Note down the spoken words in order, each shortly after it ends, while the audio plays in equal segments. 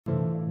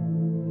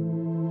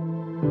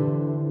No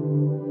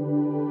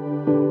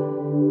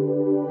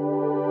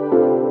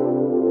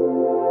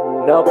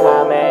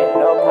comment,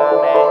 no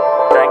comment.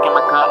 Drinking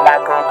my cup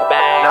like Uncle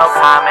Bang. No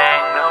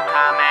comment, no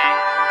comment.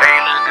 They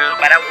look good,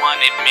 but I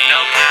wanted me.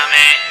 No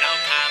comment, no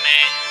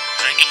comment.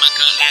 Drinking my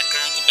cup like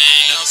Uncle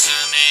Bang. No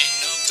comment,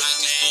 no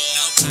comment,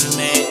 no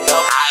comment, no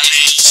comment.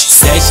 She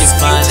said she's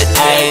fun at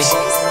age,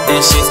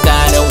 then she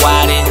started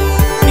whining.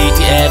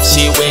 DTF,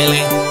 she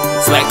willing.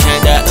 Swag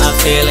turned up, I'm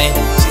feeling.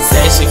 She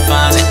said she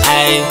fun at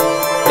age,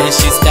 then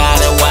she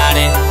started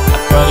whining.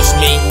 Approached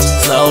me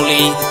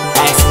slowly,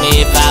 asked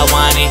me if I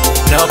want it.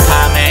 No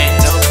comment,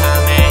 no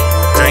comment.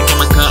 Drinking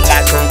my cup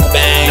like Uncle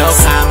Bang. No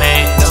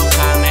comment, no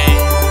comment.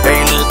 They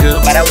look good,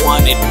 but I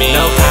wanted me.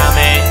 No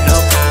comment, no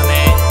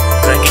comment.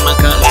 Drinking my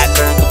cup like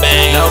Uncle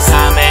Bang. No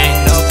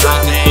comment, no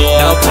comment.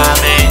 No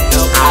comment,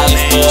 no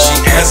comment. She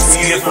asked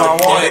me if I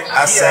want it,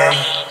 I say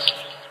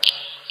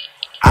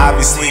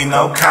obviously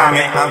no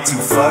comment. I'm too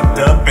fucked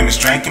up and it's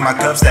drinking my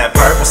cups, that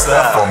purple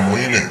stuff. I'm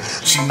winning.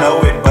 She know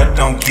it but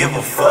don't give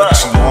a fuck.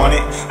 She want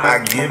it,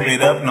 I give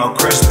it up. No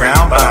Chris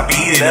Brown but I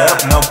beat it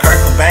up. No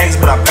Kirk Bangs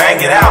but I bang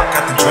it out.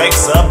 Got the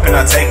drakes up and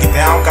I take it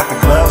down. Got the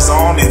gloves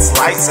on, it's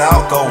lights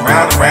out. Go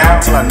round and round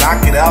till I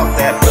knock it out.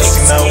 That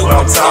pussy know what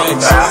I'm talking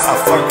about. I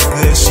fuck her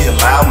good, she a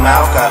loud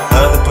mouth. Got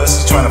other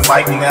pussies trying to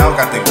fight me now.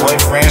 Got their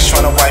boyfriends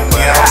trying to wipe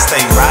me out.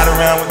 Stay right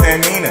around with that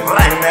Nina.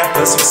 Bring that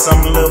pussy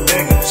something a little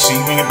bigger. She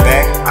bring it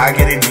back, I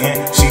get it in,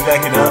 she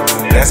back it up,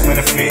 that's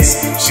benefits.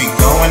 She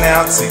going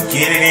out to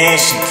get it in.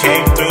 She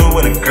came through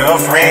with a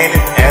girlfriend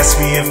and asked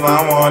me if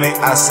I want it.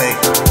 I say,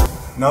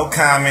 no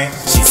comment.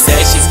 She said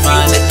she's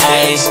fun at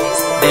age,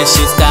 then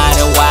she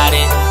started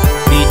whining.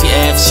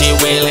 DTF, she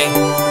willing.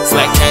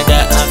 Swag turned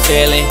up, I'm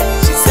feeling.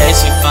 She said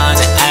she fun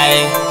at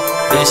age,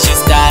 then she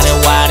started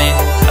whining.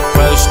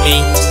 Approached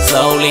me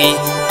slowly,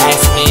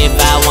 asked me if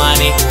I want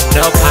it.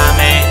 No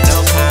comment, no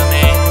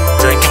comment.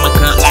 Drinking my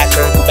cup like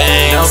Uncle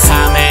Bang. No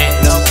comment,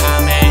 no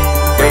comment.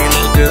 They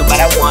look good, but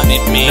I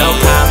wanted me. No